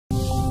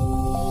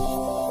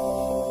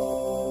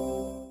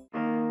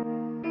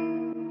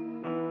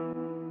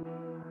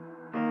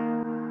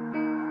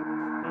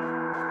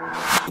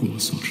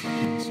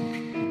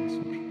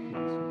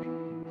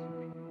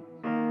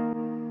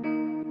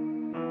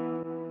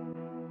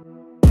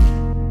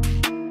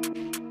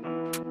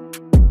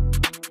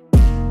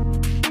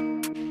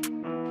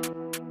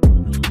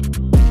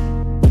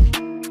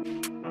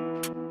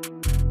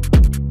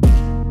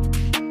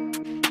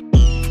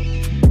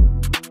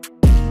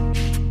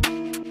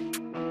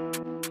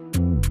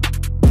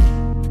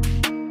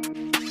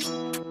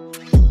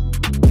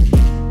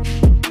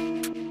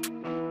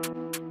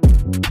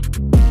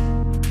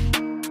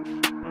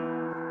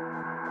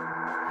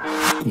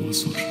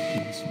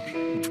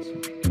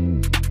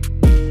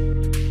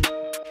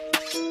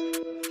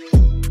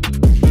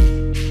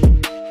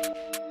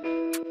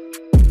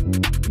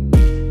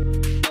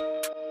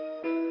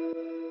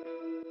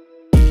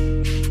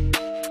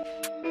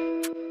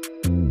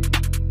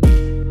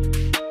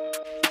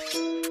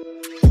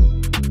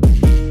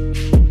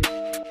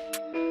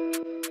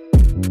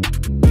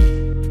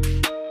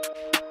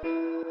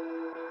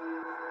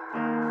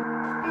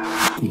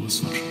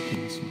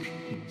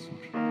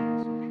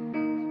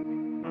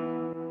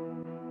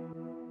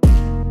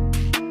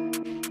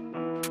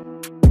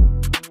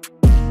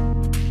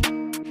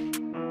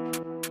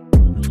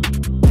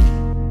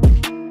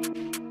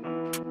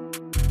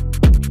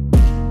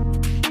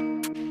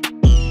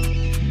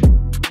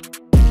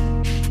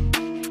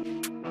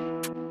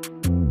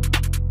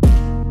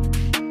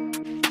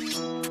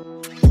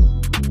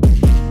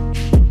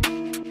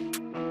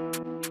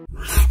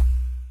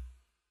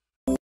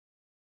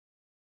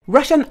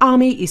Russian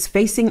army is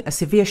facing a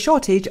severe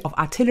shortage of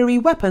artillery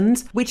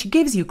weapons, which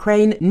gives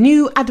Ukraine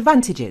new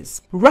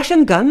advantages.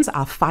 Russian guns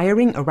are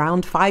firing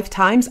around 5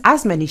 times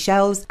as many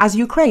shells as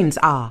Ukraine's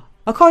are.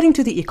 According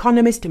to the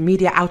Economist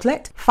media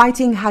outlet,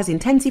 fighting has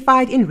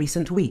intensified in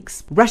recent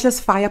weeks. Russia's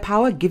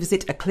firepower gives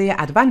it a clear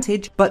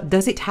advantage, but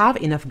does it have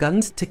enough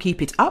guns to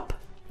keep it up?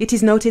 It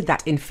is noted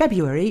that in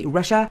February,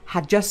 Russia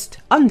had just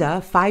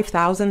under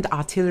 5,000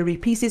 artillery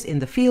pieces in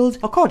the field,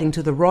 according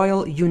to the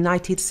Royal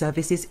United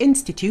Services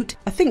Institute,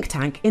 a think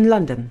tank in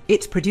London.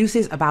 It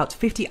produces about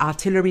 50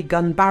 artillery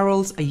gun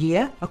barrels a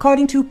year,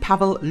 according to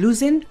Pavel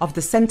Luzin of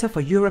the Center for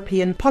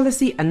European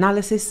Policy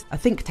Analysis, a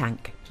think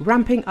tank.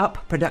 Ramping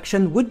up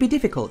production would be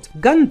difficult.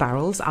 Gun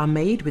barrels are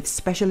made with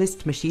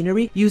specialist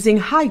machinery using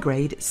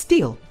high-grade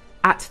steel.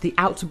 At the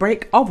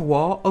outbreak of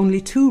war,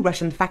 only 2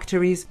 Russian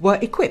factories were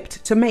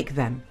equipped to make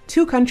them.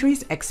 2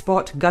 countries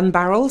export gun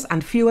barrels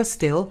and fewer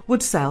still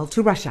would sell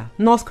to Russia.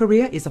 North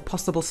Korea is a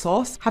possible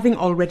source, having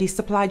already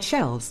supplied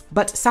shells,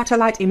 but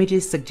satellite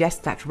images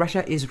suggest that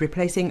Russia is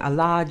replacing a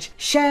large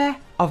share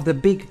of the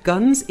big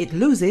guns it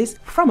loses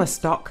from a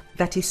stock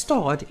that is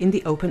stored in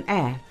the open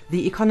air.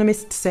 The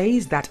Economist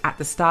says that at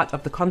the start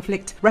of the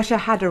conflict, Russia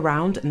had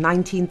around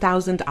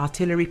 19,000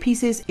 artillery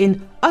pieces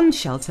in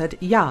unsheltered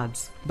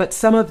yards. But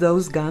some of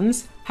those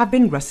guns have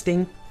been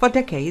rusting for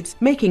decades,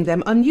 making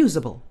them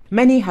unusable.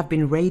 Many have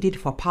been raided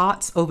for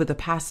parts over the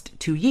past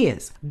 2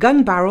 years.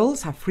 Gun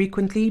barrels have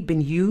frequently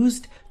been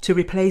used to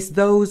replace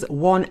those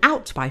worn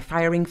out by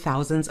firing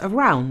thousands of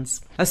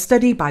rounds. A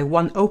study by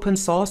one open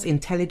source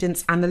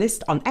intelligence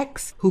analyst on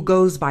X, who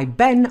goes by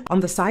Ben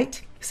on the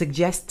site,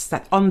 suggests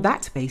that on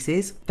that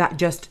basis, that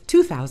just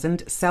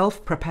 2,000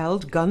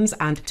 self-propelled guns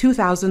and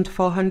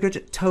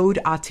 2,400 towed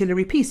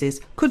artillery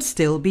pieces could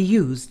still be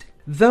used.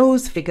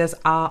 Those figures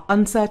are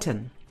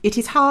uncertain. It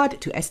is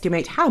hard to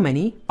estimate how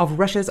many of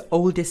Russia's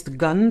oldest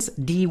guns,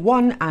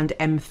 D1 and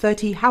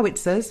M30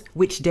 howitzers,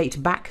 which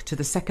date back to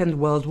the Second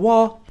World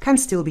War, can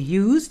still be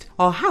used,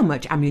 or how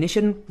much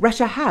ammunition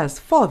Russia has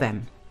for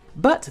them.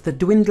 But the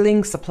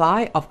dwindling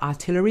supply of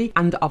artillery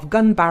and of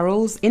gun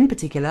barrels in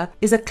particular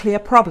is a clear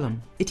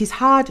problem. It is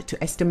hard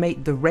to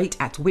estimate the rate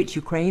at which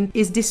Ukraine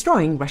is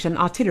destroying Russian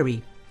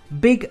artillery.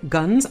 Big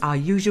guns are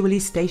usually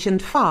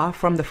stationed far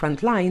from the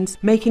front lines,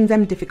 making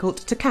them difficult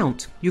to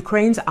count.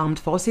 Ukraine's armed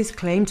forces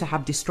claim to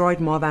have destroyed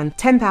more than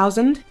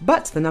 10,000,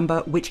 but the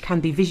number which can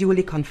be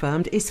visually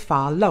confirmed is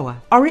far lower.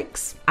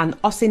 Oryx, an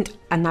OSINT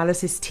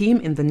analysis team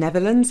in the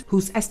Netherlands,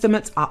 whose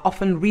estimates are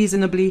often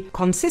reasonably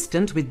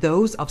consistent with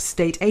those of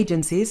state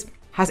agencies,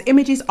 has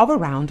images of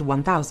around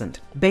 1,000.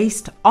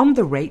 Based on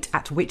the rate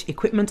at which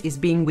equipment is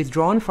being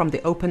withdrawn from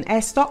the open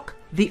air stock,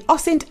 the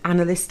OSINT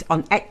analyst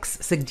on X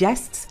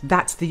suggests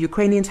that the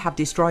Ukrainians have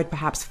destroyed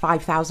perhaps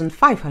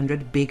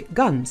 5,500 big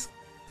guns.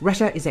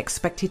 Russia is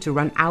expected to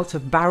run out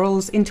of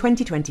barrels in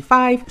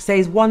 2025,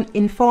 says one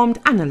informed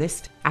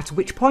analyst, at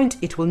which point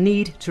it will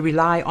need to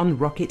rely on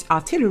rocket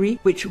artillery,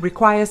 which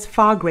requires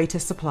far greater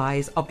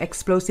supplies of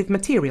explosive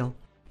material.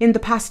 In the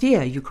past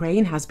year,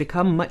 Ukraine has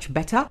become much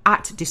better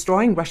at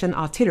destroying Russian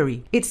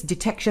artillery. Its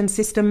detection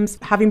systems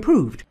have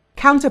improved.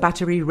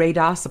 Counter-battery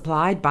radar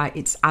supplied by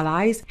its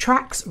allies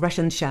tracks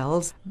Russian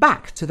shells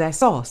back to their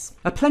source.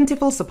 A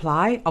plentiful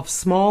supply of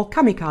small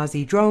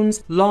kamikaze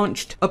drones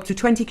launched up to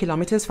 20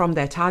 kilometers from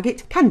their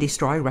target can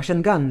destroy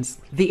Russian guns.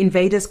 The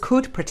invaders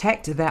could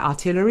protect their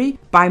artillery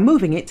by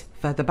moving it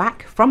further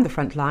back from the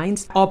front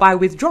lines or by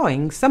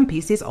withdrawing some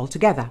pieces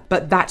altogether,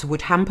 but that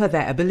would hamper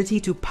their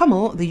ability to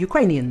pummel the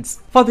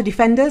Ukrainians. For the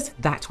defenders,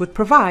 that would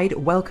provide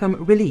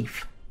welcome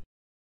relief.